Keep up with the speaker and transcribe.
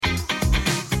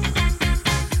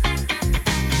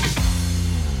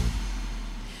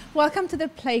welcome to the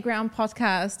Playground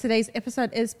podcast. Today's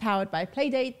episode is powered by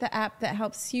Playdate, the app that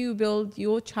helps you build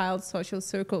your child's social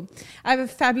circle. I have a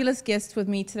fabulous guest with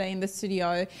me today in the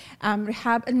studio,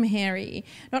 Rehab Al Mehairi.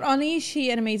 Not only is she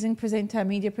an amazing presenter,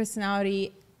 media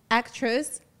personality,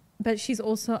 actress, but she's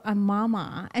also a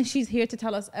mama, and she's here to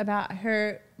tell us about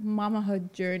her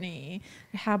mamahood journey.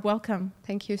 Rehab, welcome.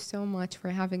 Thank you so much for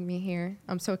having me here.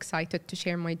 I'm so excited to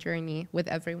share my journey with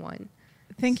everyone.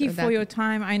 Thank you for your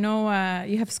time. I know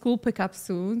you have school pickup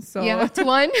soon, so yeah, at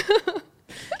one.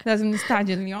 لازم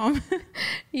نستعجل اليوم.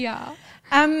 Yeah.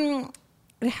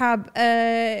 رحاب,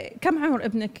 كم عمر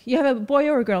ابنك? You have a boy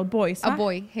or a girl? Boy, صح? A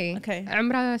boy. Hey. Okay.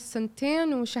 عمره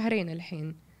 2 وشهرين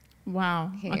الحين.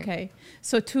 Wow. Hey. Okay.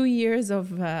 So 2 years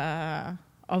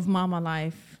of mama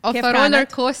life. Of a roller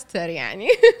coaster يعني.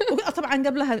 طبعا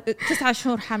قبلها 9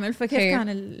 شهور حمل, فكيف كان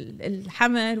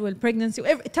الحمل والpregnancy?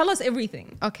 Tell us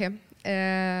everything. Okay.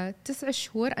 9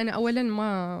 شهور. أنا أولاً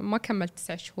ما كملت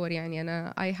 9 شهور يعني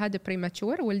أنا I had a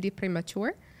premature ولدي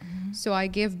premature. So I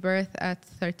gave birth at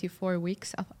 34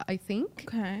 weeks I think.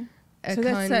 Okay. So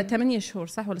that's 8 شهور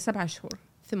صح ولا 7 شهور؟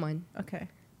 8. Okay.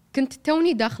 كنت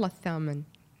توني داخلة 8.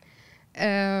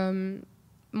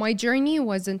 My journey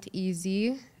wasn't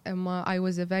easy. I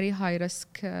was a very high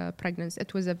risk pregnancy.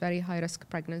 It was a very high risk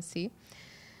pregnancy.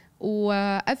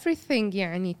 Everything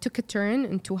يعني took a turn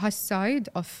into her side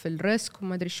of الريسك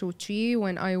وما أدري شو شي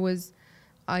when I was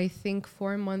I think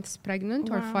 4 months pregnant.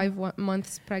 Wow. Or 5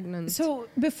 months pregnant. So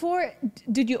before,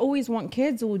 did you always want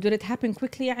kids or did it happen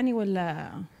quickly يعني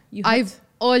ولا I've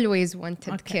always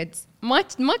wanted kids. ما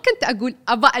كنت أقول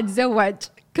أبا أتزوج,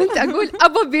 كنت أقول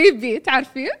أبا بيبي,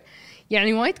 تعرفين؟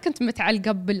 يعني وايد كنت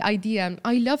متعلقة بالidea.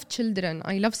 I love children.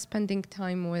 I love spending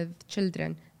time with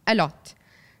children a lot.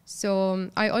 So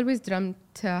I always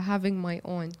dreamt having my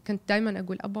own. كنت دايما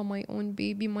أقول أبا my own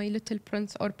baby, my little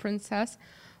prince or princess.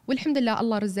 والحمد لله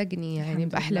الله رزقني يعني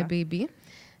بأحلى بيبي.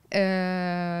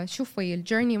 شوفي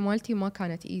الجيرني مالتي ما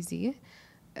كانت easy.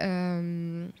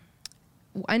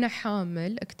 وأنا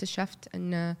حامل اكتشفت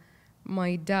أن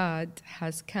my dad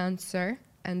has cancer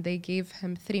and they gave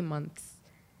him 3 months.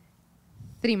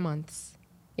 3 months.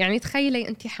 يعني تخيلي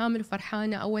أنت حامل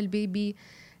وفرحانة أول بيبي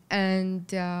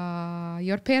and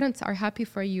your parents are happy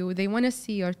for you. They want to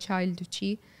see your child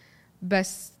وشي.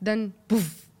 بس then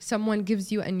poof, someone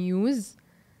gives you a news.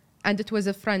 And it was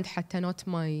a friend حتى not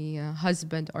my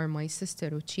husband or my sister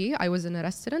وشي. I was in a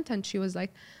restaurant and she was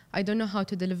like, I don't know how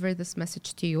to deliver this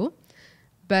message to you.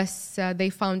 بس they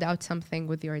found out something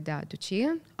with your dad وشي.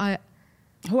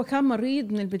 هو كان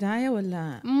مريض من البداية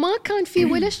ولا؟ ما كان في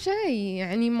ولا شيء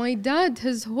يعني my dad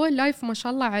his whole life ما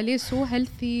شاء الله عليه so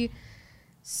healthy,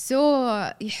 so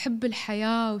يحب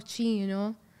الحياة وشي, you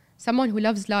know, someone who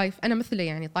loves life. أنا مثله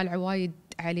يعني طالعة وايد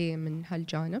عليه من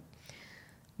هالجانب.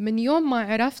 من يوم ما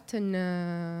عرفت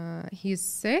إن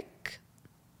he's sick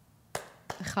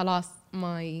خلاص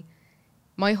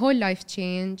my whole life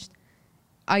changed.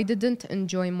 I didn't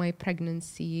enjoy my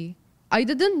pregnancy. I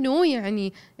didn't know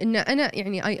يعني إن أنا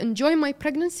يعني I enjoy my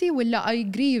pregnancy ولا I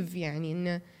grieve يعني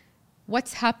إن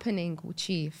what's happening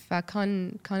وشي.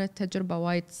 كانت تجربة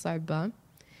وايد صعبة.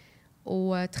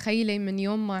 وتخيلي من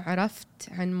يوم ما عرفت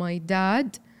عن my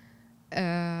dad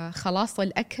خلاص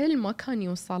الأكل ما كان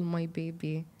يوصل my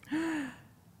baby.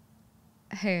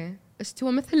 هي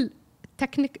استوى مثل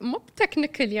مو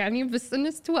تكنيكال يعني, بس إنه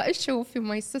استوى إيشو في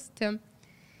my system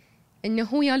إنه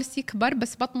هو جالس يكبر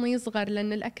بس بطنه يصغر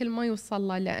لأن الأكل ما يوصل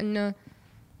له لأنه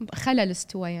خلل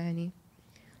استوى يعني.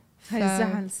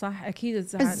 الزعل صح أكيد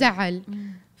الزعل.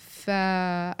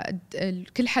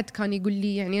 كل حد كان يقول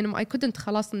لي يعني أنا I couldn't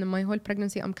خلاص إن my whole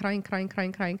pregnancy I'm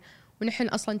crying. ونحن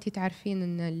أصلاً أنتي تعرفين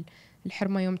إن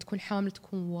الحرمة يوم تكون حامل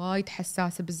تكون وايد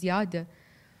حساسة بزيادة.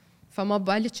 فما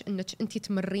بالك إنك أنتي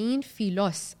تمرين في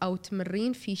لوس أو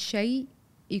تمرين في شيء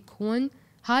يكون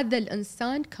هذا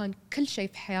الإنسان كان كل شيء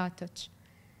في حياتك,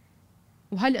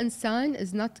 وهالإنسان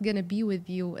is not gonna be with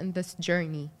you in this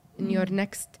journey, in your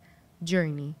next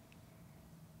journey.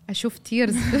 أشوف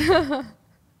tears.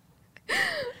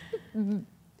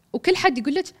 وكل حد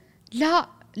يقول لك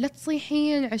لا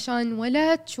تصيحين عشان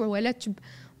ولدك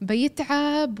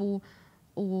بيتعب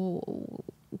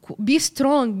be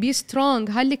strong.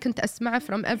 هاللي كنت أسمعه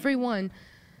from everyone.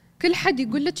 كل حد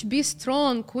يقول لك be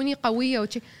strong, كوني قوية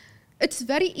وشي. It's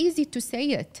very easy to say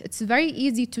it. It's very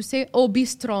easy to say, oh, be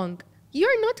strong.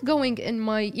 You're not going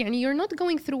you're not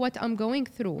going through what I'm going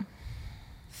through.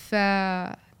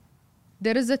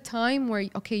 There is a time where,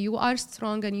 okay, you are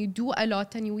strong and you do a lot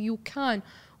and you can.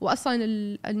 وأصلاً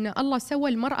إن الله سوى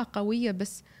المرأة قوية,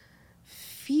 بس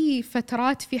في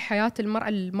فترات في حياة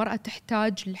المرأة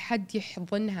تحتاج لحد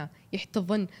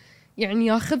يحتضن يعني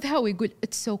ياخذها ويقول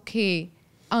it's okay.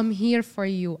 I'm here for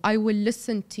you. I will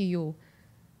listen to you.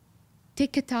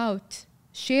 Take it out.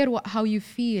 Share how you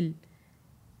feel.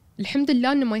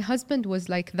 Alhamdulillah, my husband was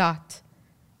like that.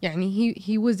 يعني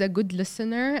he was a good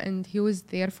listener and he was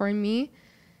there for me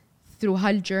through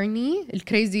هالjourney,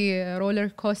 الcrazy roller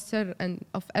coaster and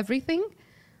of everything.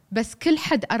 بس كل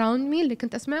حد around me اللي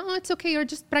كنت أسمع, oh, it's okay, you're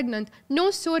just pregnant.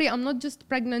 No, sorry, I'm not just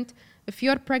pregnant. If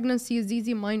your pregnancy is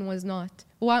easy, mine was not.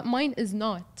 Well, mine is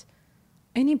not.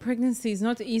 Any pregnancy is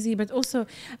not easy, but also,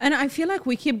 and I feel like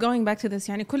we keep going back to this.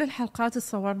 يعني كل الحلقات اللي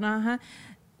صورناها,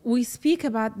 we speak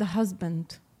about the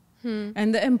husband.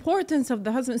 And the importance of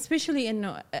the husband, especially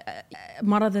إنه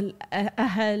مرض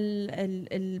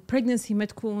الأهل, pregnancy ما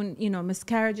تكون,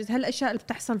 miscarriages, هالأشياء اللي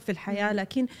بتحصل في الحياة.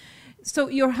 لكن so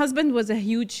your husband was a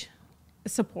huge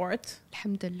support.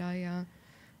 الحمد لله يا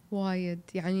وايد,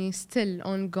 يعني still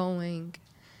ongoing.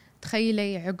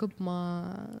 تخيلي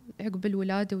عقب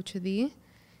الولادة وكذي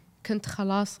كنت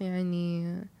خلاص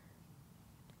يعني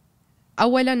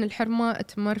أولاً الحرمة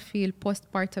تمر في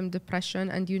postpartum depression,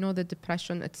 and you know the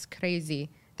depression, it's crazy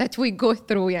that we go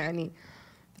through. يعني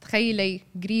تخيلي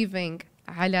grieving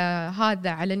على هذا,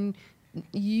 على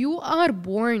you are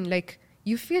born, like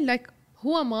you feel like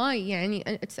who am I, يعني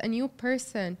it's a new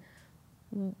person,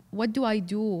 what do I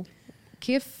do,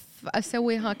 كيف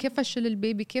أسويها, كيف أشيل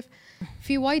البيبي, كيف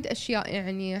في وايد أشياء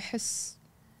يعني أحس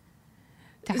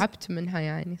تعبت منها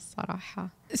يعني الصراحة.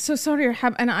 So sorry,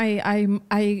 Rehab, and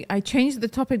I changed the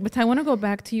topic, but I want to go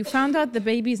back to, you found out the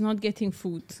baby is not getting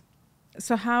food.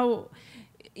 So how,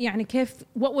 يعني كيف,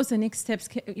 what was the next steps,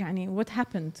 يعني what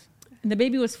happened? And the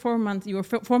baby was 4 months, you were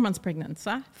 4 months pregnant,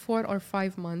 صح? 4 or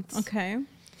 5 months. Okay.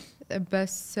 But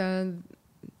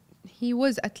he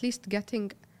was at least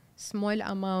getting small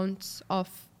amounts of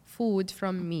food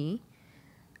from me.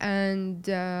 And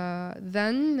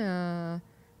then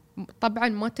طبعا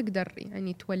ما تقدر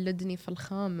يعني تولدني في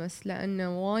الخامس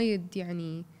لأنه وايد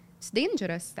يعني it's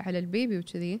dangerous على البيبي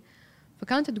وكذي.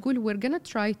 فكانت تقول we're gonna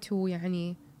try to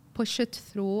يعني push it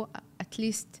through at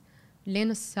least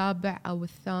لين السابع أو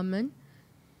الثامن.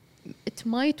 It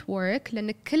might work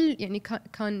لأن كل يعني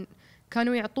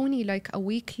كانوا يعطوني like a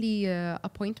weekly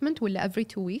appointment ولا every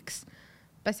 2 weeks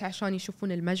بس عشان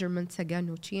يشوفون الميجرمنتس again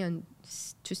وشي, and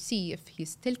to see if he's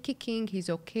still kicking, he's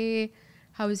okay,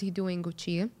 how is he doing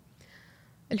وشي.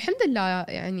 الحمد لله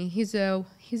يعني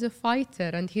he's a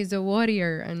fighter and he's a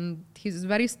warrior and he's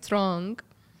very strong.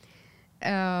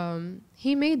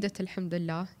 He made it الحمد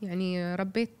لله. يعني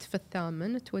ربيت في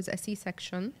الثامن. It was a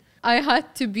C-section. I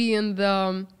had to be in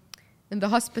the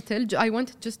hospital. I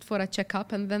went just for a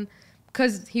checkup, and then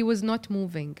because he was not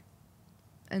moving,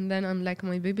 and then I'm like,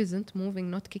 my baby isn't moving,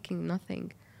 not kicking,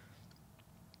 nothing.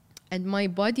 And my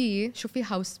body, شوفي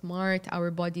how smart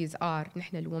our bodies are,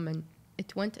 نحن الwomen.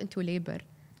 It went into labor.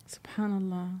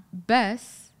 Subhanallah.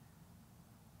 بس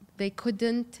they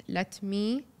couldn't let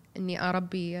me إني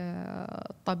أربي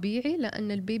طبيعي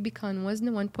لأن البيبي كان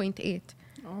وزنه 1.8.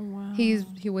 Oh wow.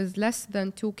 He was less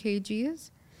than 2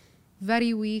 kgs,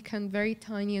 very weak and very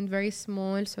tiny and very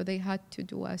small, so they had to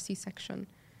do a C-section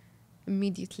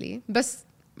immediately. But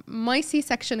my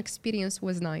C-section experience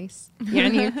was nice.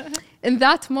 يعني in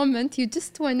that moment you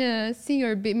just want to see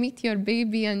meet your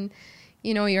baby, and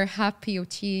you know you're happy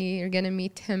you're going to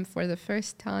meet him for the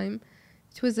first time.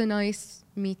 It was a nice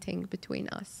meeting between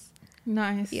us.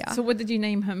 Nice. Yeah. So what did you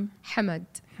name him? Hamad.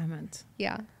 Hamad.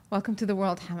 Yeah. Welcome to the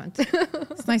world, Hamad.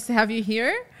 It's nice to have you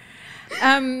here.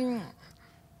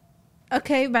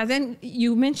 Okay, but then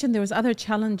you mentioned there was other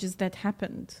challenges that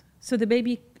happened. So the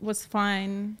baby was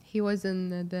fine. He was in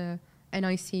the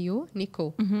NICU,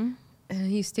 NICU. Mm-hmm.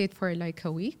 He stayed for like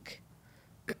a week.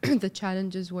 The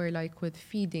challenges were like with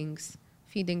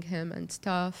feeding him and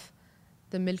stuff.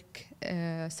 The milk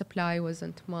supply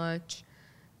wasn't much.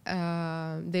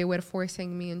 They were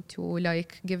forcing me into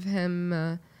like give him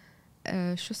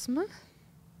شو اسمه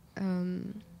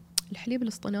الحليب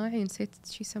الاصطناعي نسيت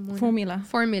شو يسمونه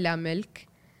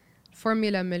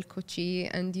formula milk وشي,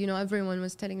 and you know everyone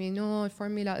was telling me no,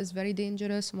 formula is very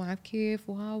dangerous وما عارف كيف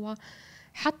وها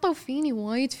حطوا فيني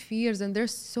وايد fears, and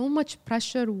there's so much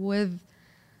pressure with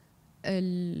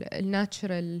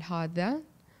الناتشرال هذا,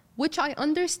 which I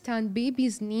understand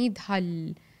babies need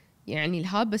يعني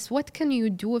الها, بس what can you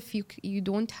do if you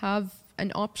don't have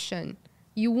an option?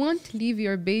 You won't leave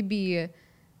your baby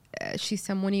شي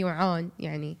يسمونه يوعان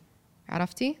يعني,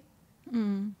 عرفتي?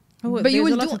 But you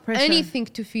will do anything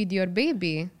to feed your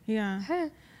baby. Yeah.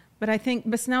 But I think,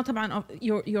 but now طبعا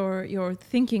your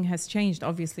thinking has changed,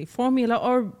 obviously. Formula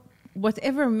or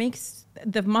whatever makes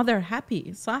the mother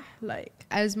happy, صح? Like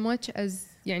as much as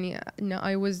يعني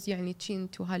I was يعني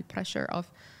chained to high pressure of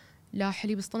لا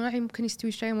حليب اصطناعي ممكن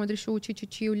يستوي شيء ما ادري شو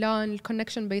تشي ولا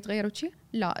الكونكشن بيتغير وشي.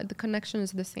 لا, the connection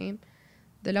is the same,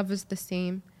 the love is the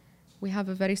same, we have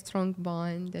a very strong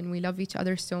bond and we love each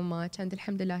other so much, and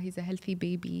alhamdulillah he's a healthy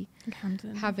baby.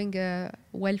 Alhamdulillah. Having a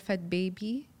well-fed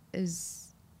baby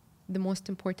is the most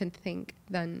important thing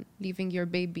than leaving your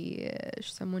baby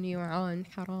يسمونه يوعان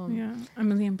حرام. Yeah,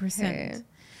 1,000,000%.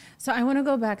 So I want to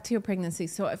go back to your pregnancy.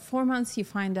 So at 4 months you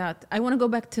find out. I want to go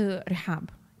back to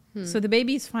Rehab. So the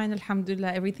baby is fine,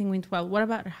 alhamdulillah, everything went well. What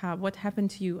about Rehab? What happened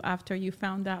to you after you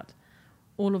found out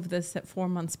all of this at 4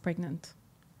 months pregnant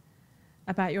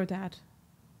about your dad?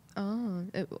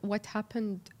 What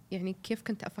happened يعني كيف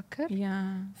كنت أفكر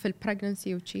في الpregnancy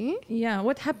وشي. Yeah,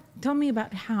 what happened? Tell me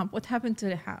about Rehab. What happened to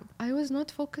Rehab? I was not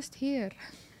focused here.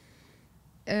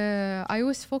 I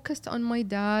was focused on my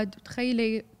dad.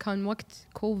 تخيلي كان وقت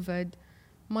COVID,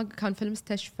 ما كان في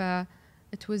المستشفى.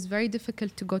 It was very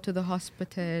difficult to go to the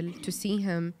hospital to see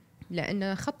him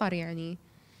لأنه خطر يعني.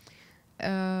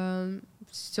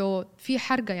 So في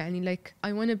حرقة يعني like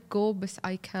I want to go بس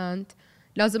I can't.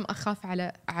 لازم أخاف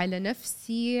على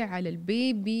نفسي على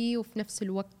البيبي وفي نفس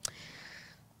الوقت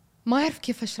ما أعرف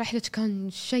كيف أشرح لك. كان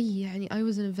شيء يعني I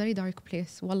was in a very dark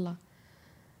place والله.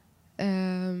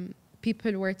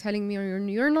 People were telling me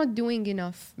you're not doing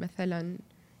enough مثلا,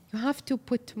 you have to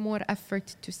put more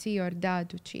effort to see your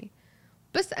dad وشي.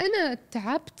 بس أنا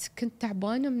تعبت, كنت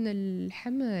تعبانة من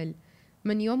الحمل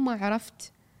من يوم ما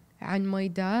عرفت عن my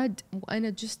dad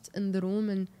وأنا just in the room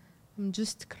and I'm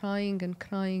just crying and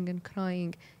crying and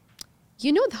crying.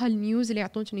 You know the news اللي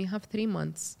يعطونك you have 3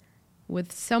 months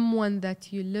with someone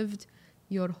that you lived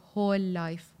your whole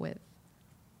life with.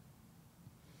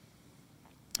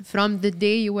 From the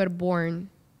day you were born.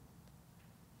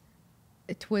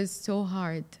 It was so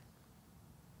hard.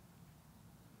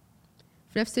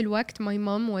 في نفس الوقت my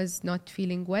mom was not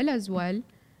feeling well as well.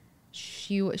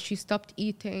 She stopped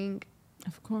eating.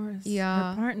 Of course. Yeah.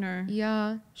 Her partner.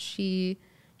 Yeah. She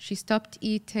stopped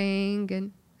eating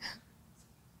and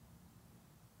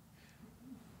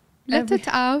let it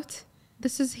out.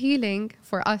 This is healing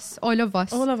for us, all of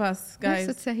us. All of us, guys.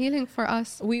 Yes, it's a healing for us.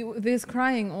 There's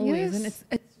crying always, yes.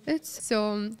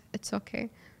 and it's okay.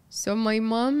 So my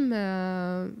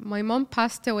mom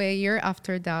passed away a year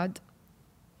after Dad.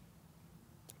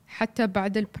 حتى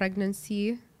بعد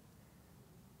الpregnancy,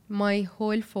 my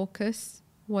whole focus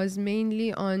was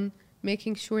mainly on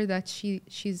making sure that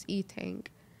she's eating.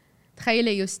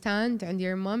 تخيلي you stand and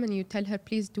your mom and you tell her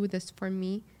please do this for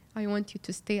me. I want you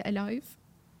to stay alive.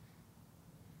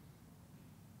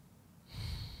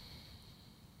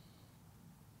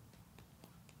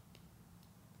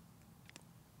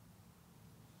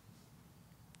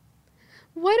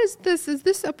 What is this? Is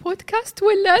this a podcast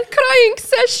ولا crying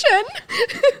session?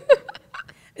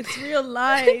 It's real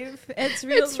life. It's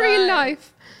real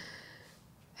life.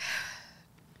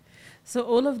 So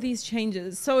all of these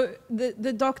changes. So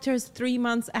the doctor's 3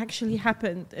 months actually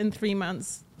happened in 3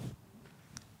 months.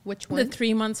 Which one? The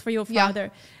 3 months for your father.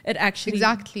 Yeah. It actually...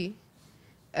 Exactly.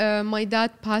 My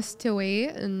dad passed away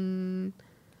and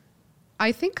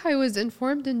I think I was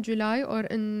informed in July or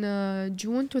in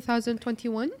June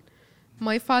 2021.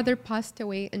 My father passed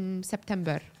away in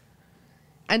September.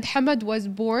 And Hamad was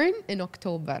born in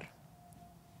October.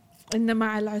 إن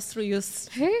مع العسر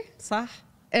يسر. Hey. صح.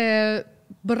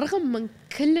 بالرغم من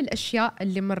كل الأشياء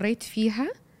اللي مريت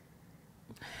فيها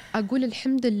أقول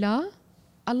الحمد لله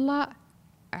الله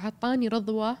عطاني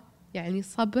رضوة يعني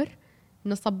صبر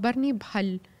نصبرني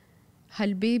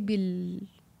هالبيبي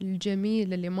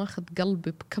الجميل اللي ماخذ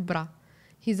قلبي بكبره.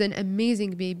 He's an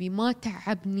amazing baby ما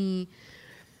تعبني.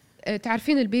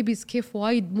 تعرفين البيبيز كيف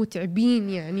وايد متعبين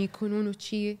يعني يكونون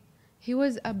وشي. He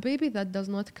was a baby that does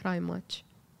not cry much.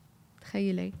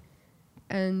 تخيلي.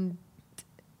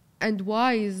 And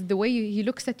wise the way he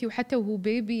looks at you حتى وهو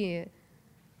baby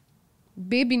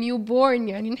newborn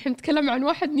يعني نحن نتكلم عن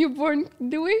واحد newborn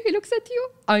the way he looks at you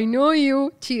I know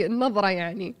you شي النظرة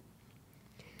يعني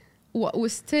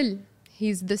still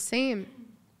he's the same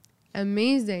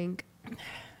amazing.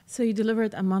 So you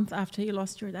delivered a month after you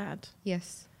lost your dad.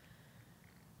 Yes.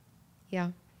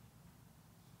 Yeah.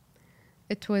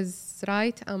 It was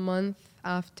right a month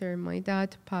after my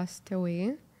dad passed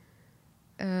away.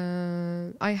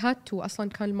 I had to أصلاً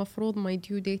كان المفروض my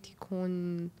due date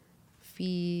يكون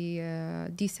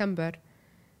في December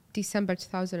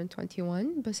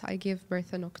 2021 but I gave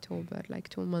birth in October like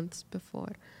 2 months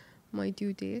before my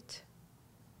due date.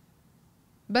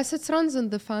 But it runs in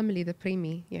the family the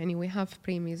preemie يعني we have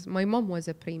preemies. My mom was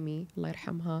a preemie الله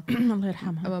يرحمها. الله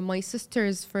يرحمها. My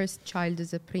sister's first child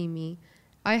is a preemie.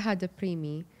 I had a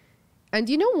preemie. And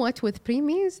you know what with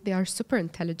preemies they are super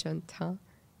intelligent, huh?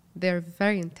 they're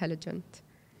very intelligent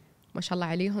ما شاء الله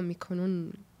عليهم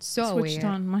يكونون switched on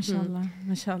ما شاء الله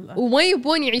ما شاء الله وما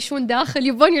يبون يعيشون داخل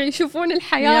يبون يشوفون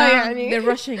الحياة يعني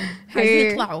they're rushing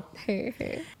عايزين يطلعوا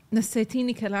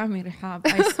نسيتيني كلامي رحاب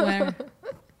I swear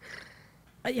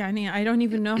يعني I don't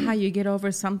even know how you get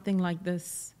over something like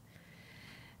this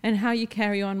and how you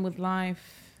carry on with life.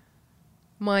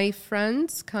 My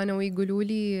friends كانوا يقولوا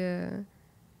لي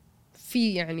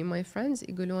في يعني my friends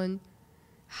يقولون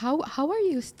how are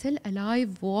you still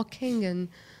alive walking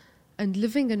and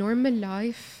living a normal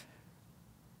life?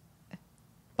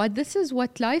 But this is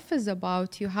what life is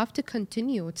about. You have to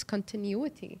continue. It's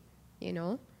continuity, you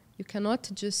know? You cannot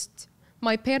just...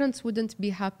 My parents wouldn't be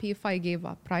happy if I gave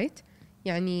up, right?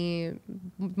 يعني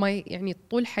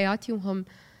طول حياتي وهم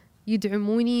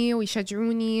يدعموني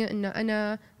ويشجعوني إن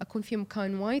أنا أكون في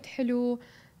مكان وايد حلو.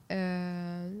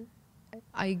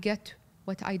 I get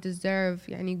what I deserve.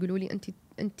 يعني يقولوا لي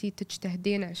أنت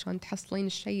تجتهدين عشان تحصلين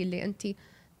الشيء اللي أنت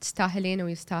تستاهلين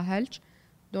ويستاهلش.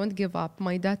 Don't give up.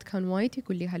 My dad كان وايد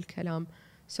يقول لي هالكلام.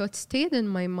 So it stayed in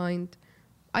my mind.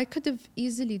 I could have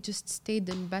easily just stayed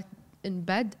in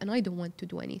bed and I don't want to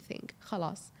do anything.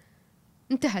 خلاص.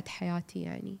 انتهت حياتي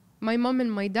يعني. My mom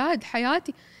and my dad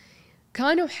حياتي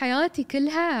كانوا حياتي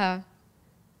كلها.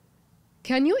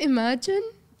 Can you imagine?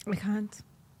 I can't.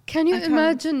 Can you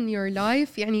imagine your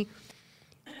life? يعني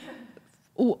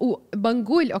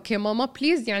وبنقول أوكي ماما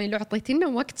please يعني لو عطيتينا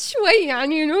وقت شوي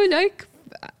يعني you know like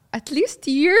at least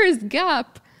years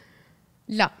gap.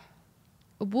 لا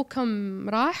أبوكم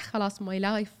راح خلاص my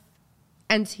life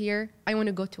ends here. I want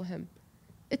to go to him.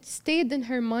 It stayed in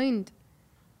her mind.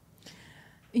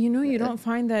 You know you don't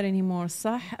find that anymore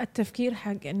صح التفكير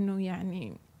حق إنه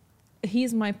يعني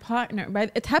he's my partner but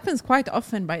it happens quite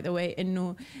often by the way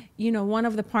إنه you know one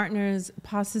of the partners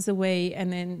passes away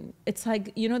and then it's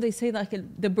like you know they say like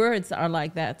the birds are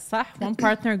like that صح one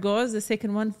partner goes the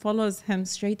second one follows him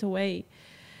straight away.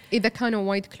 إذا كانوا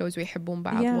وايد close ويحبون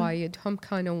بعض وايد هم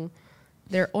كانوا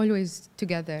they're always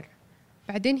together.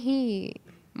 بعدين هي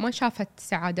ما شافت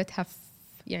سعادتها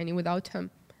يعني without him.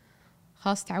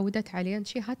 خلاص تعودت عليه and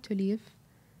she had to leave.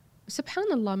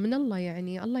 سبحان الله من الله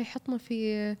يعني الله يحطنا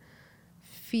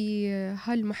في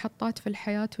هالمحطات في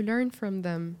الحياة to learn from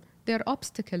them. They're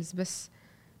obstacles بس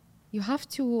you have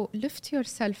to lift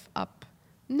yourself up.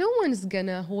 No one's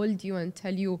gonna hold you and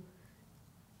tell you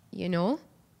you know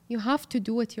you have to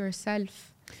do it yourself.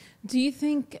 Do you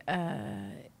think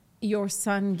your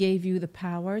son gave you the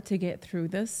power to get through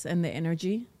this and the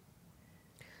energy?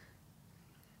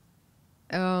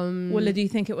 Well, do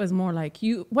you think it was more like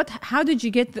you? How did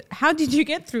you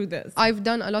get through this? I've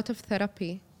done a lot of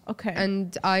therapy. Okay.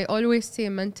 And I always say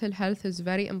mental health is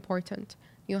very important.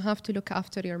 You have to look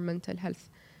after your mental health.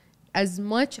 As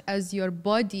much as your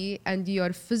body and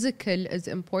your physical is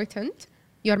important,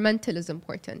 your mental is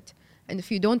important. And if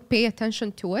you don't pay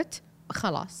attention to it,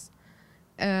 خلاص.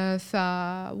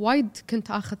 فوايد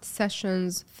كنت أخذ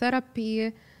sessions,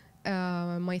 therapy.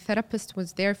 My therapist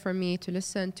was there for me to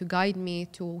listen, to guide me,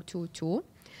 to.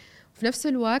 في نفس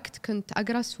الوقت كنت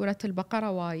أقرأ سورة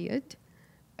البقرة وايد.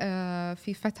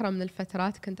 في فترة من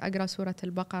الفترات كنت أقرأ سورة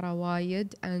البقرة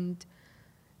وايد and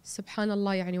سبحان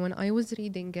الله يعني when I was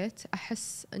reading it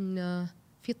أحس إن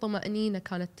في طمأنينة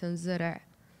كانت تنزرع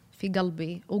في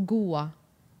قلبي وقوة.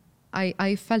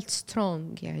 I felt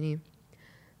strong يعني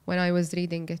when I was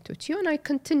reading it to you and I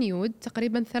continued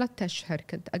تقريبا 3 أشهر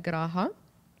كنت أقراها.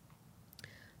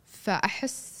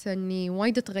 فأحس أني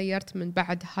وايد تغيرت من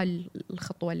بعد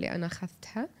هالخطوة اللي أنا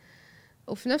أخذتها.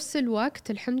 وفي نفس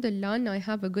الوقت الحمد لله أن I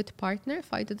have a good partner.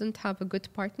 If I didn't have a good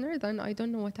partner then I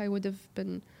don't know what I would have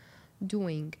been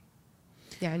doing.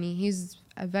 يعني he's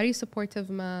a very supportive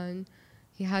man.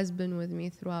 He has been with me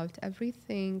throughout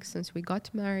everything since we got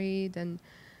married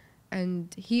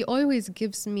and he always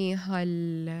gives me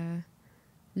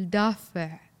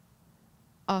الدافع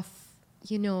of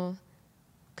you know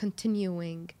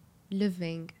continuing,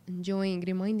 living, enjoying,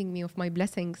 reminding me of my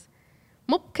blessings.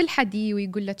 مو بكل حدي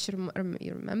ويقول لك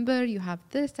you remember you have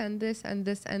this and this and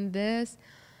this and this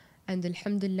and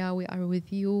alhamdulillah we are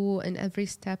with you in every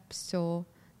step. So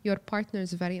your partner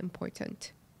is very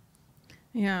important.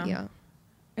 Yeah.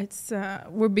 It's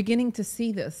we're beginning to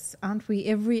see this, aren't we?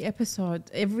 Every episode,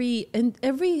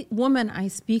 every woman I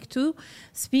speak to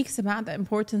speaks about the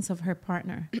importance of her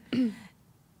partner.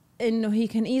 And he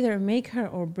can either make her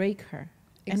or break her.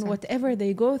 Exactly. And whatever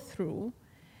they go through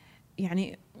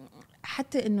يعني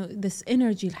حتى إنه this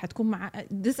energy اللي حتكون مع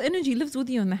this energy lives with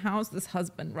you in the house, this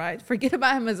husband, right? Forget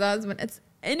about him as a husband. It's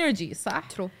energy, صح?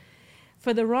 True.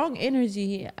 For the wrong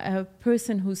energy, a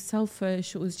person who's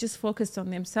selfish, who's just focused on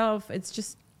themselves, it's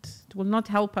just It will not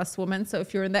help us women. So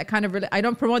if you're in that kind of I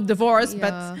don't promote divorce, Yeah.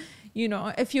 but you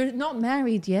know, if you're not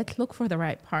married yet, look for the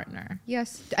right partner. Yes,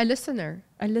 a listener.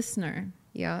 A listener.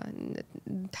 Yeah,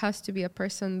 it has to be a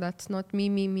person that's not me,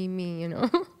 you know.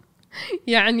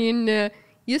 يعني إن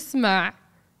يسمعك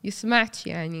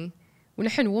يعني.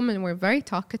 ونحن women, we're very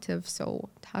talkative, so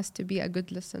it has to be a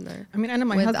good listener. I mean, أنا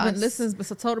my husband listens,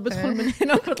 بس أتصور بدخل من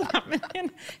هنا وبطلع من هنا.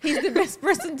 He's the best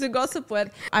person to gossip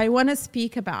with. I want to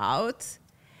speak about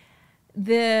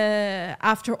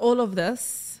after all of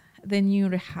this, the new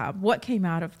Rehab. What came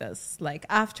out of this? Like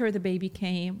after the baby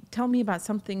came, tell me about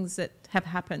some things that have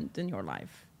happened in your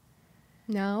life.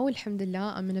 Now,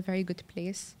 alhamdulillah, I'm in a very good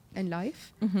place in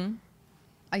life. Mm-hmm.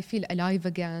 I feel alive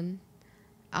again.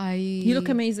 You look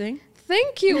amazing.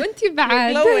 Thank you. أنتي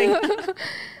بعد. You're glowing.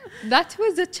 That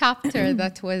was a chapter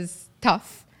that was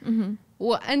tough.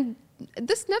 Mm-hmm. And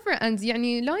this never ends.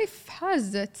 يعني life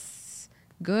has its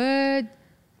good,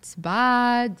 it's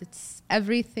bad, it's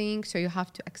everything. So you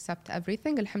have to accept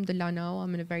everything. Alhamdulillah, now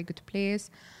I'm in a very good place.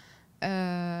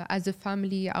 As a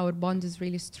family, our bond is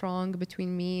really strong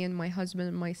between me and my husband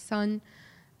and my son.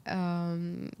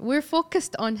 We're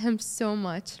focused on him so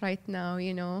much right now,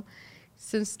 you know.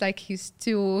 Since like he's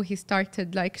 2, he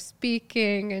started like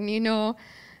speaking and, you know,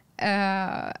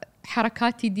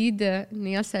 حركات جديدة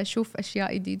إني هسه أشوف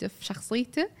أشياء جديدة في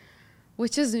شخصيته,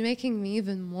 which is making me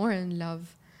even more in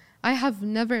love. I have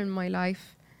never in my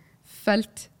life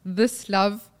felt this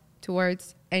love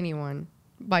towards anyone,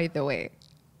 by the way.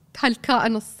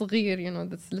 هالكائن الصغير, you know,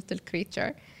 this little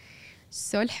creature.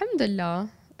 So alhamdulillah,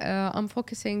 I'm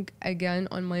focusing again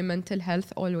on my mental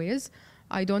health always.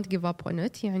 I don't give up on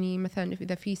it. يعني مثلا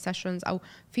إذا في sessions أو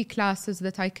في classes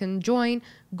that I can join,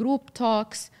 group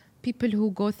talks, people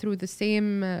who go through the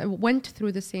same, went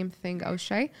through the same thing أو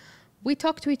شيء, we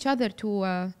talk to each other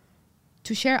to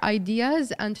share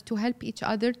ideas and to help each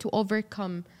other to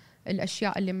overcome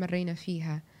الأشياء اللي مرينا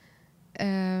فيها.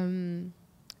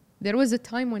 There was a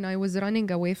time when I was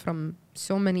running away from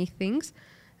so many things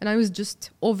and I was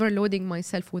just overloading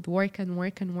myself with work and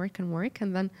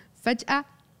then فجأة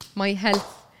my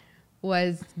health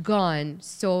was gone.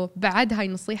 So بعد هاي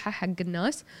نصيحة حق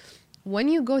الناس, when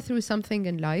you go through something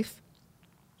in life,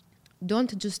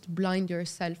 don't just blind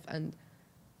yourself and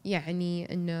يعني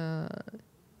إن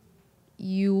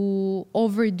you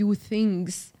overdo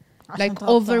things like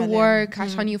overwork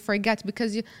عشان you forget,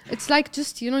 because it's like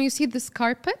just, you know, you see this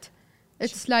carpet,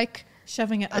 it's like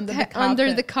shoving it under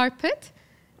the carpet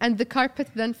and the carpet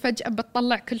then فجأة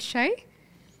بتطلع كل شيء.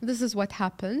 This is what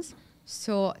happens.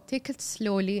 So take it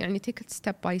slowly, يعني take it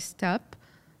step by step.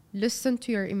 Listen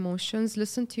to your emotions,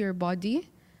 listen to your body,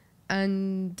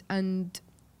 and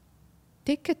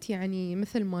take it يعني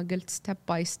مثل ما قلت step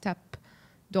by step.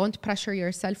 Don't pressure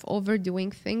yourself.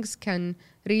 Overdoing things can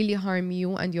really harm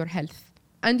you and your health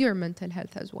and your mental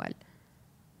health as well.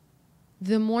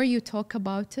 The more you talk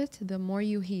about it, the more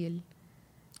you heal.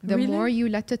 The Really? more you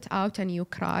let it out and you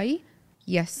cry,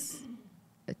 yes,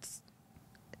 it's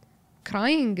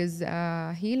crying is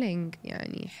healing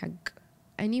يعني حق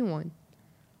anyone.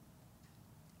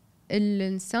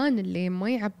 الإنسان اللي ما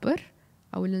يعبر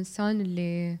أو الإنسان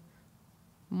اللي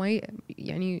ما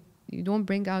يعني you don't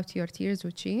bring out your tears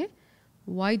وشي,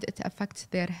 why it affects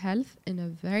their health in a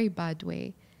very bad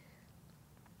way.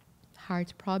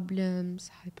 Heart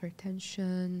problems,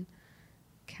 hypertension,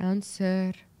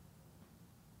 cancer.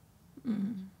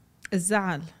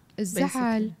 الزعل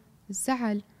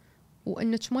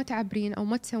وإنك ما تعبرين أو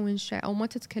ما تسوين شيء أو ما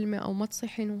تتكلمين أو ما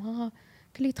تصيحين وها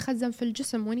كله يتخزن في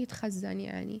الجسم. وين يتخزن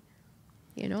يعني,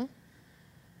 you know.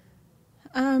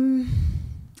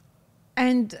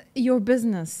 And your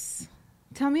business.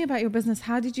 Tell me about your business.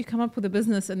 How did you come up with a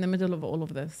business in the middle of all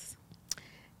of this?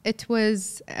 It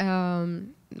was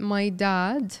my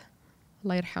dad,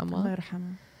 الله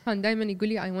يرحمه, كان دايما يقول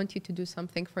لي I want you to do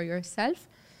something for yourself.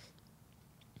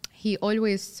 He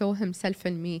always saw himself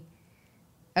in me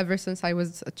ever since I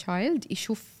was a child.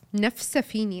 يشوف نفسه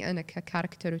فيني أنا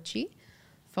ككاركتر وشي,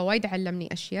 فوايد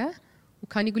علمني أشياء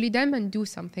وكان يقول لي دايما do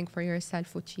something for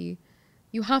yourself وشي.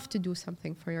 You have to do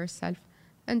something for yourself.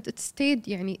 And it stayed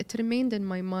يعني it remained in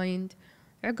my mind.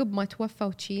 عقب ما توفى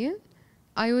وشي,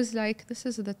 I was like, this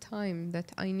is the time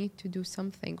that I need to do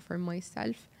something for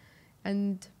myself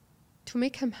and to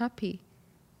make him happy.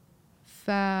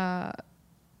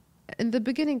 In the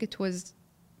beginning it was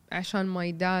عشان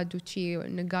my dad وشي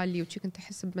إنه قال لي وشي كنت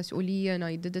أحس بمسؤولية and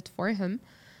I did it for him.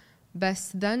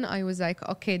 But then I was like,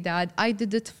 okay dad, I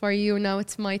did it for you, now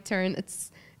it's my turn,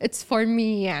 it's for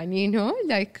me يعني, you know,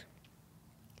 like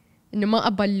إنه ما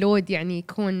أبى اللود يعني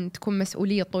تكون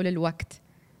مسؤولية طول الوقت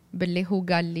باللي هو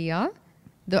قال لي.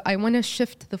 I want to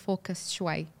shift the focus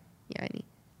شوي يعني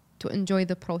to enjoy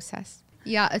the process.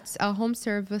 Yeah, it's a home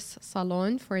service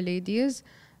salon for ladies.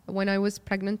 When I was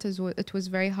pregnant, it was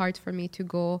very hard for me to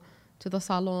go to the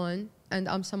salon. And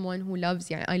I'm someone who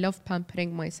loves, I love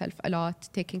pampering myself a lot,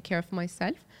 taking care of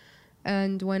myself.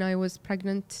 And when I was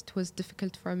pregnant, it was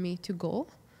difficult for me to go,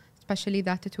 especially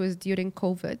that it was during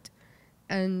COVID.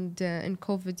 And in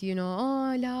COVID,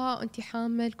 لا أنتي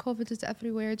حامل, COVID is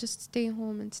everywhere, just stay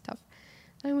home and stuff.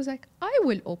 And I was like, I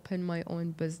will open my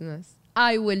own business.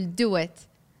 I will do it.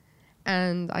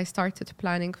 And I started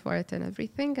planning for it and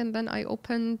everything. And then I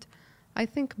opened, I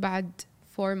think, بعد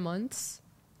 4 months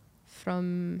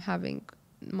from having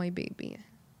my baby.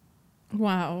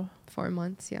 Wow. 4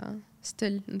 months, yeah.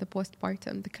 Still in the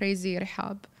postpartum, the crazy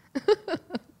Rehab.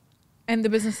 And the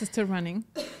business is still running.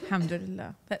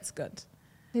 Alhamdulillah. That's good.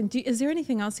 And is there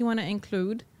anything else you want to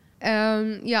include?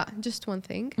 Yeah, just one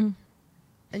thing.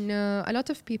 And a lot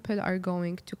of people are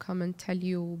going to come and tell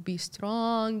you, be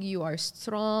strong, you are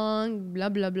strong, blah,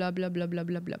 blah, blah, blah, blah, blah,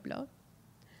 blah, blah, blah.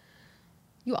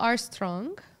 You are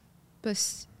strong,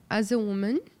 but as a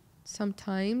woman,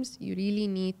 sometimes you really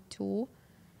need to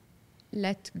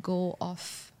let go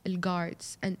of the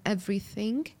guards and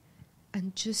everything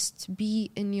and just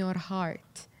be in your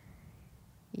heart,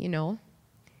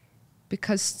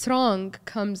 because strong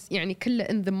comes كله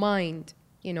in the mind,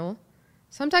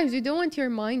 sometimes you don't want your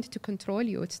mind to control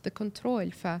you, it's the control.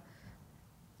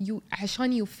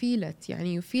 عشان you feel it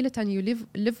you feel it and you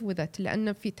live with it.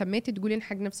 لأن في تميتي تقولين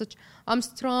حق نفسك I'm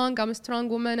strong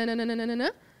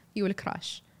woman, you will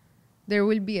crash. There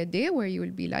will be a day where you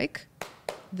will be like,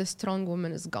 the strong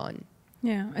woman is gone.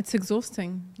 Yeah, it's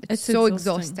exhausting. It's so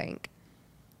exhausting.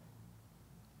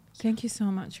 Thank you so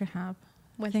much, Rehab.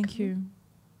 Thank you.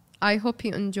 I hope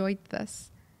you enjoyed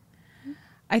this.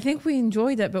 I think we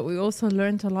enjoyed it, but we also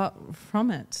learned a lot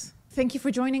from it. Thank you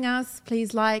for joining us.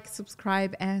 Please like,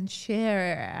 subscribe, and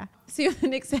share. See you in the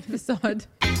next episode.